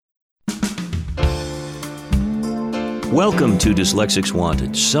Welcome to Dyslexics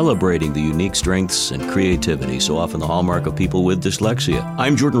Wanted, celebrating the unique strengths and creativity so often the hallmark of people with dyslexia.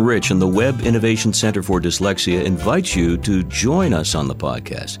 I'm Jordan Rich, and the Web Innovation Center for Dyslexia invites you to join us on the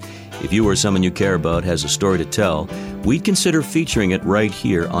podcast. If you or someone you care about has a story to tell, we'd consider featuring it right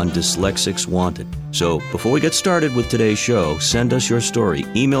here on Dyslexics Wanted. So before we get started with today's show, send us your story.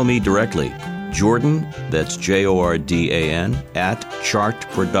 Email me directly, Jordan, that's Jordan, at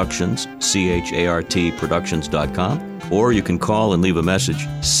chartproductions, CHART Productions.com. Or you can call and leave a message,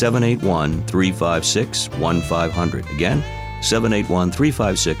 781-356-1500. Again,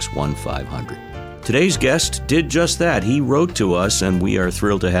 781-356-1500. Today's guest did just that. He wrote to us, and we are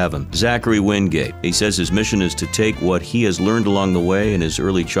thrilled to have him. Zachary Wingate. He says his mission is to take what he has learned along the way in his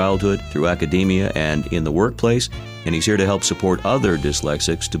early childhood, through academia, and in the workplace, and he's here to help support other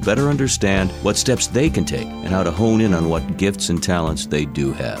dyslexics to better understand what steps they can take and how to hone in on what gifts and talents they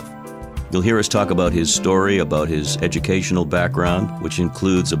do have. You'll hear us talk about his story, about his educational background, which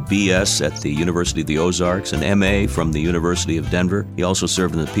includes a BS at the University of the Ozarks, an MA from the University of Denver. He also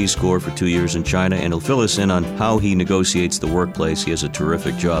served in the Peace Corps for 2 years in China, and he'll fill us in on how he negotiates the workplace. He has a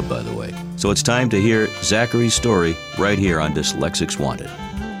terrific job, by the way. So it's time to hear Zachary's story right here on Dyslexics Wanted.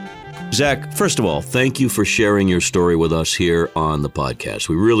 Zach, first of all, thank you for sharing your story with us here on the podcast.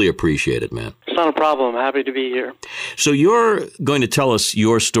 We really appreciate it, man. It's not a problem. Happy to be here. So you're going to tell us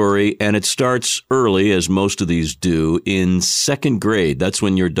your story, and it starts early, as most of these do, in second grade. That's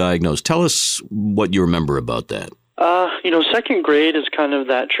when you're diagnosed. Tell us what you remember about that. Second grade is kind of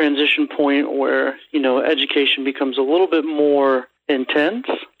that transition point where, education becomes a little bit more intense.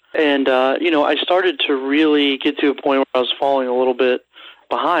 And, I started to really get to a point where I was falling a little bit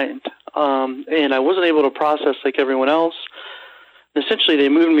behind. And I wasn't able to process like everyone else. Essentially, they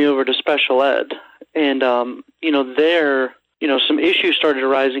moved me over to special ed. And, there, some issues started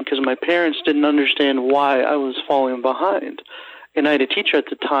arising because my parents didn't understand why I was falling behind. And I had a teacher at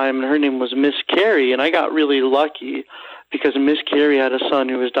the time, and her name was Miss Carey, and I got really lucky because Miss Carey had a son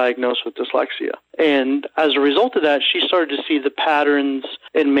who was diagnosed with dyslexia. And as a result of that, she started to see the patterns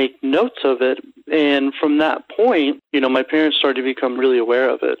and make notes of it. And from that point, my parents started to become really aware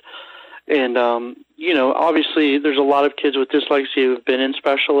of it. And, obviously there's a lot of kids with dyslexia who've been in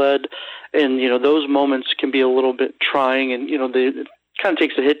special ed, and, those moments can be a little bit trying, and, it kind of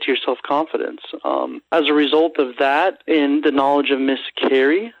takes a hit to your self-confidence. As a result of that and the knowledge of Miss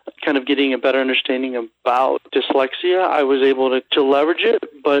Carey, kind of getting a better understanding about dyslexia, I was able to leverage it,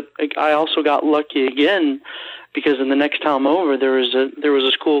 but I also got lucky again because in the next town over, there was a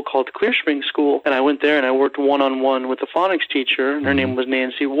school called Clear Spring School, and I went there and I worked one-on-one with a phonics teacher, and her name was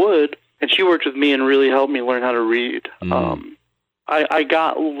Nancy Wood, and she worked with me and really helped me learn how to read. I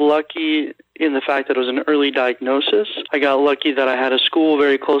got lucky in the fact that it was an early diagnosis. I got lucky that I had a school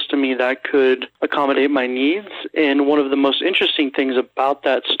very close to me that could accommodate my needs. And one of the most interesting things about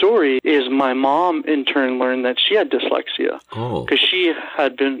that story is my mom in turn learned that she had dyslexia. Because she'd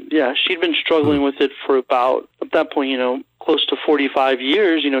been struggling with it for about, at that point, close to 45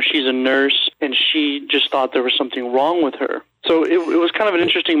 years. She's a nurse, and she just thought there was something wrong with her. So it was kind of an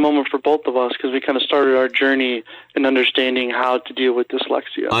interesting moment for both of us because we kind of started our journey in understanding how to deal with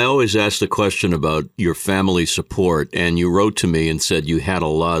dyslexia. I always ask the question about your family support, and you wrote to me and said you had a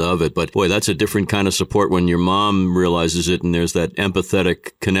lot of it. But boy, that's a different kind of support when your mom realizes it, and there's that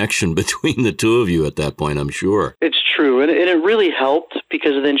empathetic connection between the two of you at that point, I'm sure. It's true, and it really helped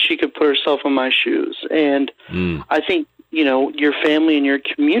because then she could put herself in my shoes. And I think, your family and your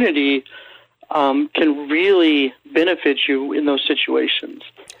community can really benefit you in those situations.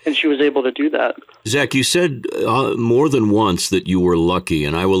 And she was able to do that. Zach, you said more than once that you were lucky,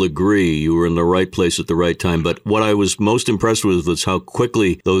 and I will agree. You were in the right place at the right time. But what I was most impressed with was how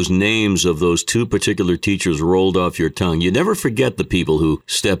quickly those names of those two particular teachers rolled off your tongue. You never forget the people who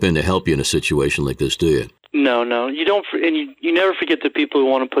step in to help you in a situation like this, do you? No. You don't, and you never forget the people who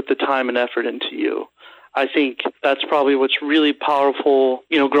want to put the time and effort into you. I think that's probably what's really powerful,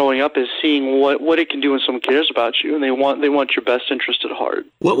 growing up, is seeing what it can do when someone cares about you and they want your best interest at heart.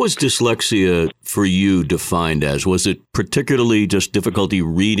 What was dyslexia for you defined as? Was it particularly just difficulty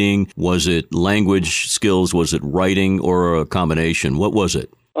reading? Was it language skills? Was it writing, or a combination? What was it?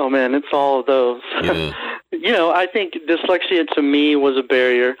 Oh man, it's all of those. Yeah. I think dyslexia to me was a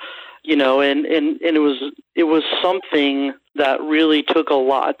barrier. And it was something that really took a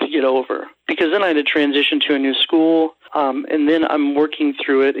lot to get over, because then I had to transition to a new school, and then I'm working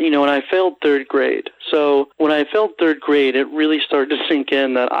through it, and I failed third grade. So when I failed third grade, it really started to sink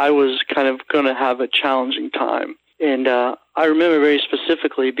in that I was kind of going to have a challenging time. And I remember very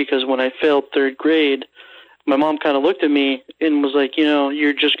specifically because when I failed third grade, my mom kind of looked at me and was like,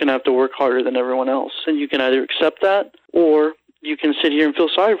 you're just going to have to work harder than everyone else. And you can either accept that or you can sit here and feel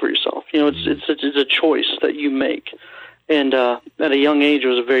sorry for yourself. It's a choice that you make. And at a young age, it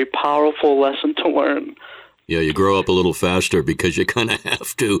was a very powerful lesson to learn. Yeah, you grow up a little faster because you kind of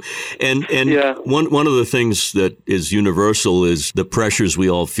have to. And yeah. one of the things that is universal is the pressures we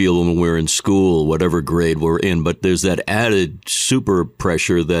all feel when we're in school, whatever grade we're in. But there's that added super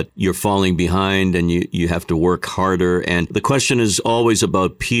pressure that you're falling behind and you have to work harder. And the question is always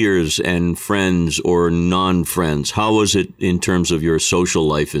about peers and friends or non-friends. How was it in terms of your social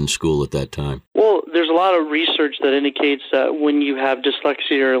life in school at that time? Well, there's a lot of research that indicates that when you have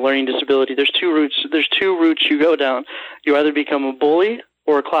dyslexia or a learning disability, there's two routes you go down. You either become a bully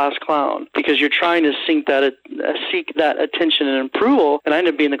or a class clown because you're trying to seek that attention and approval, and I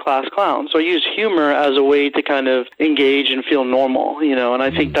ended up being the class clown. So I use humor as a way to kind of engage and feel normal, and I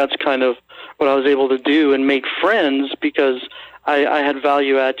think that's kind of what I was able to do and make friends because I had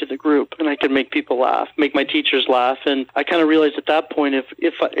value add to the group, and I could make people laugh, make my teachers laugh. And I kind of realized at that point,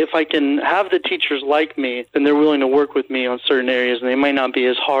 if I can have the teachers like me, then they're willing to work with me on certain areas, and they might not be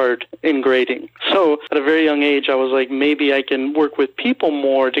as hard in grading. So at a very young age, I was like, maybe I can work with people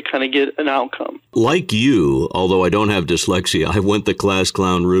more to kind of get an outcome. Like you, although I don't have dyslexia, I went the class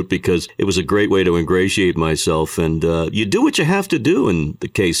clown route because it was a great way to ingratiate myself. And you do what you have to do in the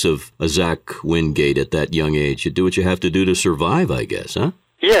case of a Zach Wingate at that young age. You do what you have to do to survive, I guess, huh?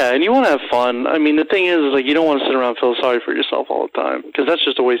 Yeah, and you want to have fun. I mean, the thing is like, you don't want to sit around and feel sorry for yourself all the time because that's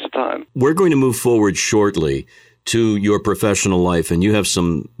just a waste of time. We're going to move forward shortly to your professional life, and you have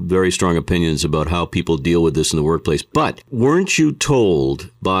some very strong opinions about how people deal with this in the workplace. But weren't you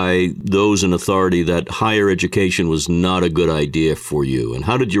told by those in authority that higher education was not a good idea for you? And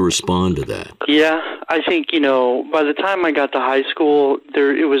how did you respond to that? Yeah, I think, by the time I got to high school,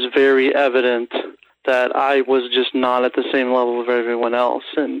 it was very evident that I was just not at the same level of everyone else.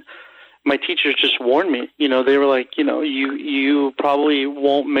 And my teachers just warned me. They were like, you probably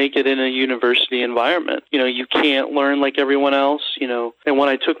won't make it in a university environment. You can't learn like everyone else, And when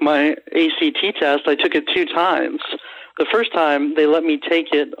I took my ACT test, I took it 2 times. The first time, they let me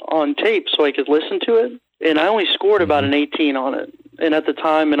take it on tape so I could listen to it, and I only scored about an 18 on it. And at the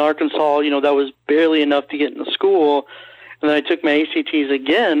time in Arkansas, that was barely enough to get into school. And then I took my ACTs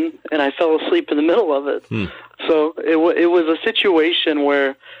again, and I fell asleep in the middle of it. So it was a situation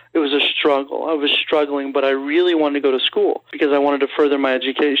where it was a struggle. I was struggling, but I really wanted to go to school because I wanted to further my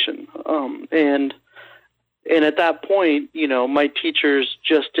education. And at that point, my teachers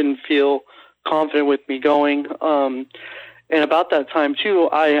just didn't feel confident with me going. And about that time, too,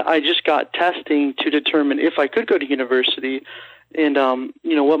 I just got testing to determine if I could go to university. And,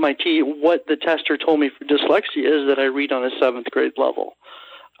 what the tester told me for dyslexia is that I read on a 7th grade level.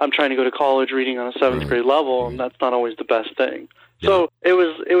 I'm trying to go to college reading on a 7th grade level, and that's not always the best thing. Yeah. So it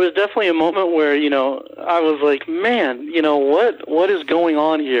was definitely a moment where, I was like, man, what is going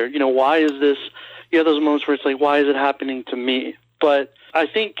on here? Why is this? You have those moments where it's like, why is it happening to me? But I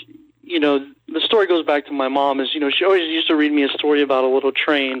think, the story goes back to my mom is, she always used to read me a story about a little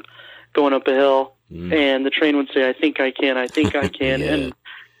train going up a hill. And the train would say, I think I can, I think I can. Yeah.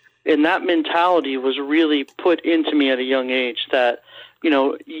 And that mentality was really put into me at a young age that,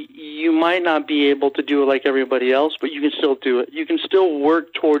 you might not be able to do it like everybody else, but you can still do it. You can still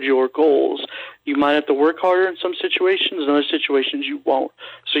work toward your goals. You might have to work harder in some situations, in other situations you won't.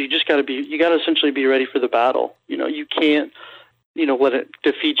 So you just got to essentially be ready for the battle. You can't, let it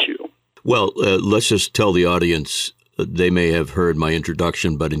defeat you. Well, let's just tell the audience, they may have heard my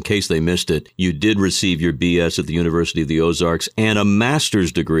introduction, but in case they missed it, you did receive your BS at the University of the Ozarks and a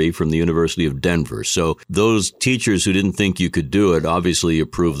master's degree from the University of Denver. So those teachers who didn't think you could do it, obviously you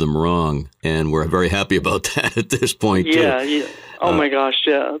proved them wrong, and we're very happy about that at this point, too. Yeah. Oh, my gosh,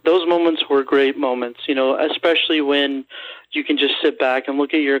 yeah. Those moments were great moments, especially when you can just sit back and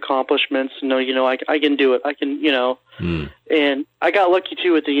look at your accomplishments and know, I can do it. I can, And I got lucky,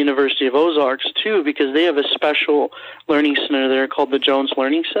 too, at the University of Ozarks, too, because they have a special learning center there called the Jones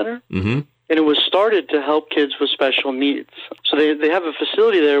Learning Center. Mm-hmm. And it was started to help kids with special needs. So they have a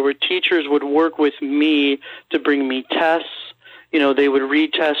facility there where teachers would work with me to bring me tests. They would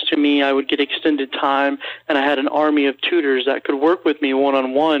retest to me. I would get extended time, and I had an army of tutors that could work with me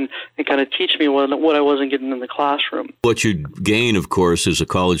one-on-one and kind of teach me what I wasn't getting in the classroom. What you gain, of course, is a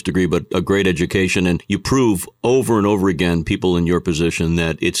college degree, but a great education, and you prove over and over again, people in your position,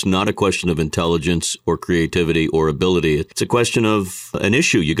 that it's not a question of intelligence or creativity or ability. It's a question of an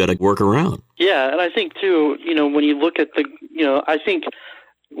issue you got to work around. Yeah, and I think, too, when you look at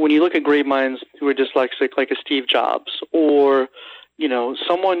when you look at great minds who are dyslexic, like a Steve Jobs, or,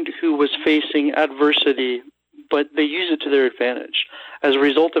 someone who was facing adversity but they use it to their advantage. As a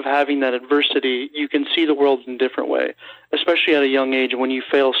result of having that adversity, you can see the world in a different way, especially at a young age. When you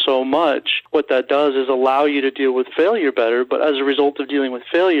fail so much, what that does is allow you to deal with failure better, but as a result of dealing with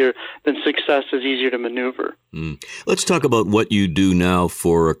failure, then success is easier to maneuver. Let's talk about what you do now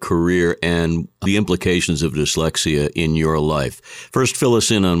for a career and the implications of dyslexia in your life. First, fill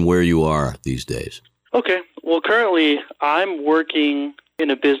us in on where you are these days. Okay. Well, currently, I'm working in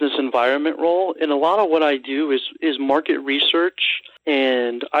a business environment role, and a lot of what I do is market research,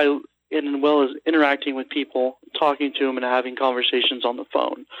 and well as interacting with people, talking to them, and having conversations on the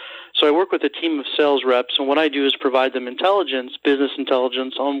phone. So I work with a team of sales reps, and what I do is provide them intelligence, business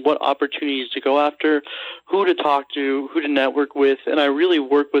intelligence, on what opportunities to go after, who to talk to, who to network with, and I really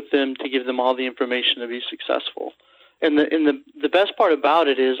work with them to give them all the information to be successful. And the best part about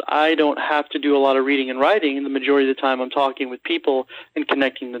it is I don't have to do a lot of reading and writing, and the majority of the time I'm talking with people and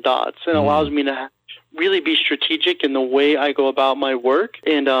connecting the dots. And it allows me to really be strategic in the way I go about my work.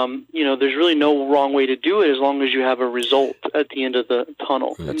 And, there's really no wrong way to do it as long as you have a result at the end of the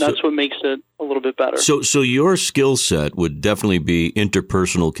tunnel. Right. And that's what makes it a little bit better. So your skill set would definitely be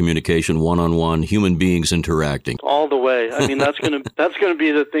interpersonal communication, one-on-one, human beings interacting. All the way. I mean, that's gonna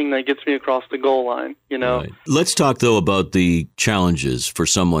be the thing that gets me across the goal line, Right. Let's talk, though, about the challenges for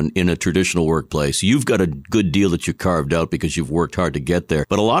someone in a traditional workplace. You've got a good deal that you carved out because you've worked hard to get there.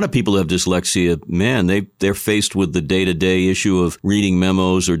 But a lot of people who have dyslexia, man, they're faced with the day-to-day issue of reading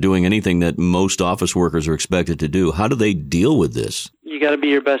memos or doing anything that most office workers are expected to do. How do they deal with this? You got to be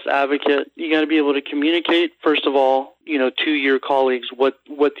your best advocate. You got to be able to communicate, first of all, to your colleagues what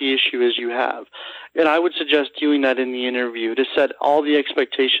the issue is you have. And I would suggest doing that in the interview to set all the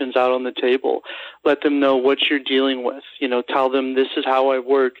expectations out on the table. Let them know what you're dealing with. Tell them this is how I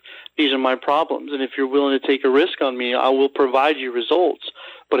work. These are my problems. And if you're willing to take a risk on me, I will provide you results,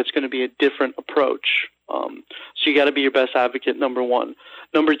 but it's going to be a different approach. So you got to be your best advocate, number one.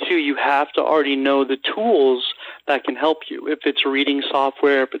 Number two, you have to already know the tools that can help you. If it's reading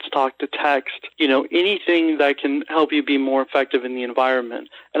software, if it's talk to text, anything that can help you be more effective in the environment.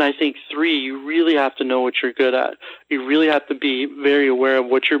 And I think three, you really have to know what you're good at. You really have to be very aware of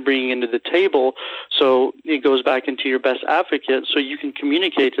what you're bringing into the table. So it goes back into your best advocate so you can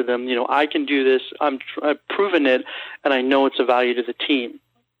communicate to them, I can do this, I've proven it, and I know it's a value to the team.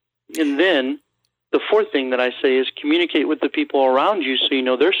 And then the fourth thing that I say is communicate with the people around you so you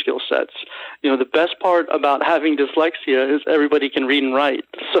know their skill sets. The best part about having dyslexia is everybody can read and write.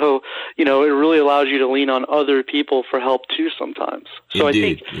 So, it really allows you to lean on other people for help too sometimes. So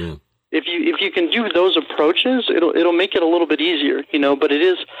Indeed. I think if you can do those approaches, it'll make it a little bit easier, but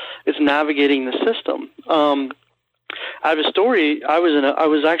it's navigating the system. I have a story. I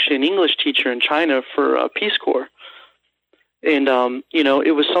was actually an English teacher in China for Peace Corps. And,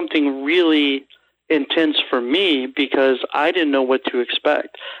 it was something really intense for me because I didn't know what to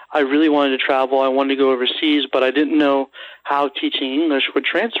expect. I really wanted to travel. I wanted to go overseas, but I didn't know how teaching English would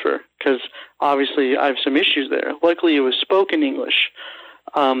transfer because obviously I have some issues there. Luckily, it was spoken English.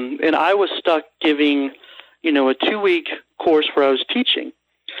 And I was stuck giving, a 2-week course where I was teaching.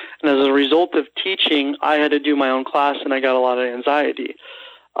 And as a result of teaching, I had to do my own class and I got a lot of anxiety.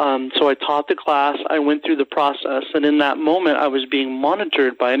 So I taught the class, I went through the process, and in that moment I was being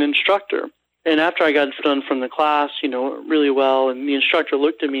monitored by an instructor. And after I got done from the class, really well, and the instructor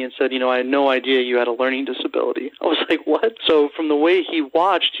looked at me and said, I had no idea you had a learning disability. I was like, what? So from the way he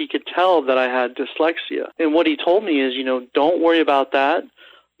watched, he could tell that I had dyslexia. And what he told me is, don't worry about that.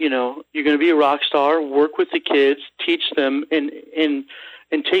 You're going to be a rock star, work with the kids, teach them, and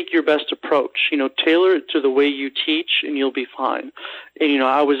take your best approach. Tailor it to the way you teach, and you'll be fine. And,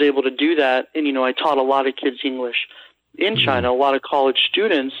 I was able to do that, and, I taught a lot of kids English in China, a lot of college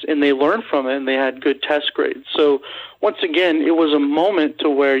students, and they learned from it, and they had good test grades. So once again, it was a moment to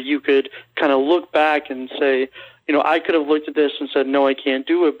where you could kind of look back and say, I could have looked at this and said, no, I can't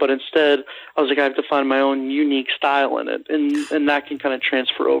do it. But instead, I was like, I have to find my own unique style in it, and that can kind of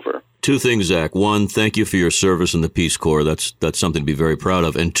transfer over. Two things, Zach. One, thank you for your service in the Peace Corps. That's something to be very proud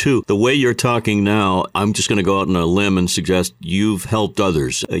of. And two, the way you're talking now, I'm just going to go out on a limb and suggest you've helped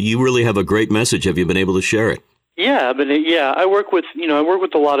others. You really have a great message. Have you been able to share it? Yeah, I work with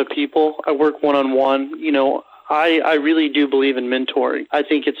a lot of people. I work one-on-one. I really do believe in mentoring. I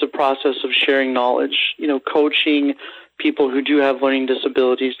think it's a process of sharing knowledge, coaching people who do have learning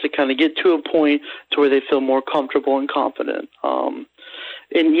disabilities to kind of get to a point to where they feel more comfortable and confident.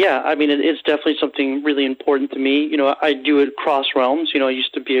 It's definitely something really important to me. I do it cross realms. I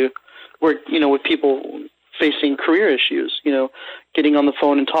used to work with people facing career issues, getting on the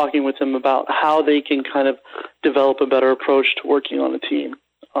phone and talking with them about how they can kind of develop a better approach to working on a team.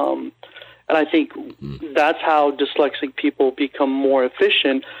 And I think that's how dyslexic people become more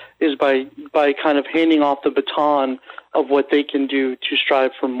efficient, is by kind of handing off the baton of what they can do to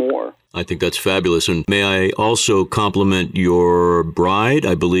strive for more. I think that's fabulous. And may I also compliment your bride?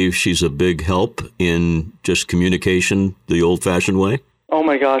 I believe she's a big help in just communication the old-fashioned way. Oh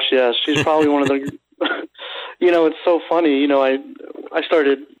my gosh, yes. She's probably one of the, it's so funny. I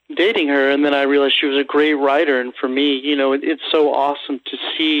started dating her, and then I realized she was a great writer. And for me, it's so awesome to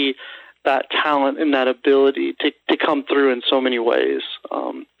see that talent and that ability to come through in so many ways,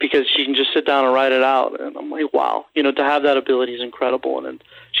 because she can just sit down and write it out. And I'm like, wow, to have that ability is incredible. And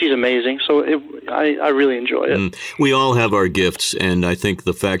she's amazing. So I really enjoy it. We all have our gifts. And I think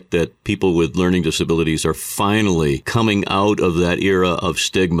the fact that people with learning disabilities are finally coming out of that era of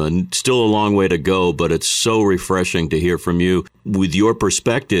stigma, still a long way to go, but it's so refreshing to hear from you with your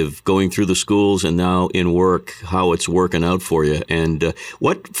perspective going through the schools and now in work, how it's working out for you. And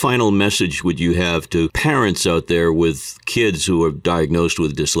what final message would you have to parents out there with kids who are diagnosed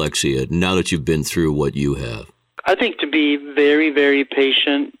with dyslexia now that you've been through what you have? I think to be very, very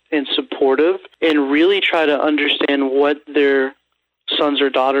patient and supportive, and really try to understand what their sons or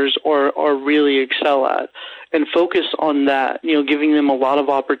daughters are really excel at, and focus on that, giving them a lot of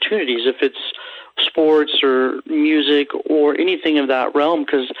opportunities, if it's sports or music or anything of that realm,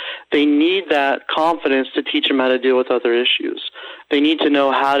 because they need that confidence to teach them how to deal with other issues. They need to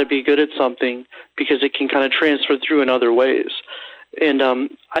know how to be good at something because it can kind of transfer through in other ways. And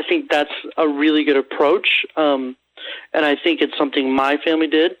I think that's a really good approach. And I think it's something my family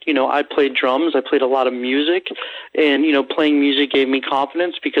did. I played drums. I played a lot of music. And, playing music gave me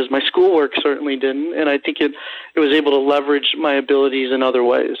confidence because my schoolwork certainly didn't. And I think it was able to leverage my abilities in other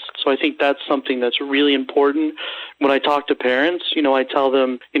ways. So I think that's something that's really important. When I talk to parents, I tell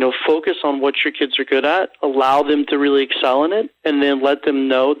them, focus on what your kids are good at, allow them to really excel in it, and then let them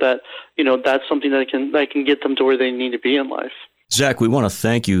know that, that's something that can get them to where they need to be in life. Zach, we want to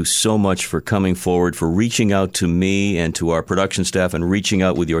thank you so much for coming forward, for reaching out to me and to our production staff and reaching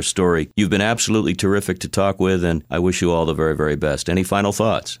out with your story. You've been absolutely terrific to talk with, and I wish you all the very, very best. Any final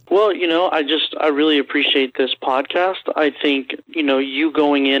thoughts? Well, I really appreciate this podcast. I think, you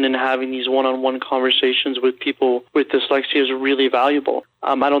going in and having these one-on-one conversations with people with dyslexia is really valuable.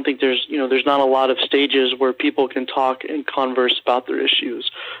 I don't think there's not a lot of stages where people can talk and converse about their issues.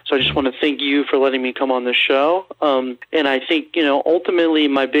 So I just want to thank you for letting me come on the show. And I think, ultimately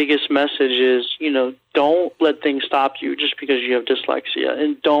my biggest message is, don't let things stop you just because you have dyslexia,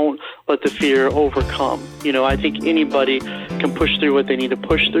 and don't let the fear overcome. I think anybody can push through what they need to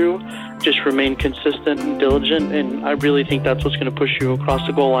push through. Just remain consistent and diligent, and I really think that's what's going to push you across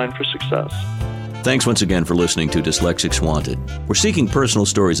the goal line for success. Thanks once again for listening to Dyslexics Wanted. We're seeking personal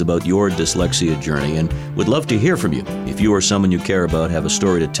stories about your dyslexia journey and would love to hear from you. If you or someone you care about have a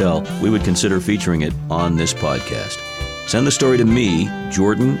story to tell, we would consider featuring it on this podcast. Send the story to me,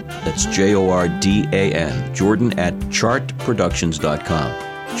 Jordan, that's Jordan, Jordan at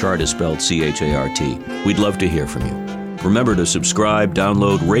chartproductions.com. Chart is spelled C-H-A-R-T. We'd love to hear from you. Remember to subscribe,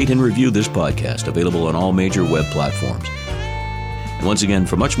 download, rate, and review this podcast, available on all major web platforms. And once again,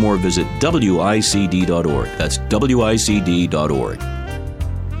 for much more, visit WICD.org. That's WICD.org.